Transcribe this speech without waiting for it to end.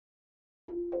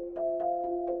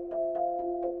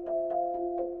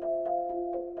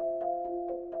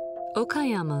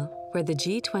Okayama, where the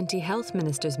G20 Health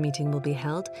Ministers Meeting will be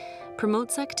held,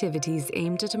 promotes activities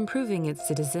aimed at improving its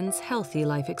citizens' healthy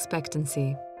life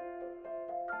expectancy.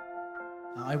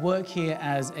 I work here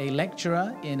as a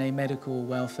lecturer in a medical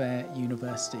welfare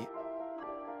university.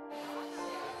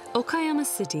 Okayama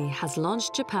City has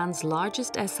launched Japan's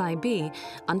largest SIB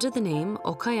under the name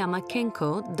Okayama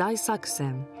Kenko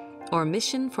Daisakusen, or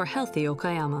Mission for Healthy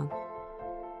Okayama.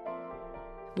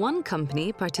 One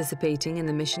company participating in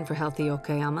the Mission for Healthy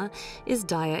Okayama is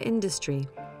Daya Industry.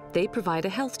 They provide a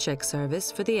health check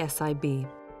service for the SIB.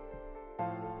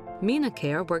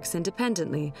 MinaCare works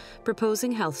independently,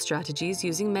 proposing health strategies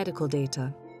using medical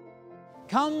data.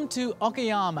 Come to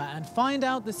Okayama and find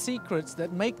out the secrets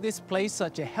that make this place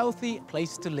such a healthy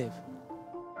place to live.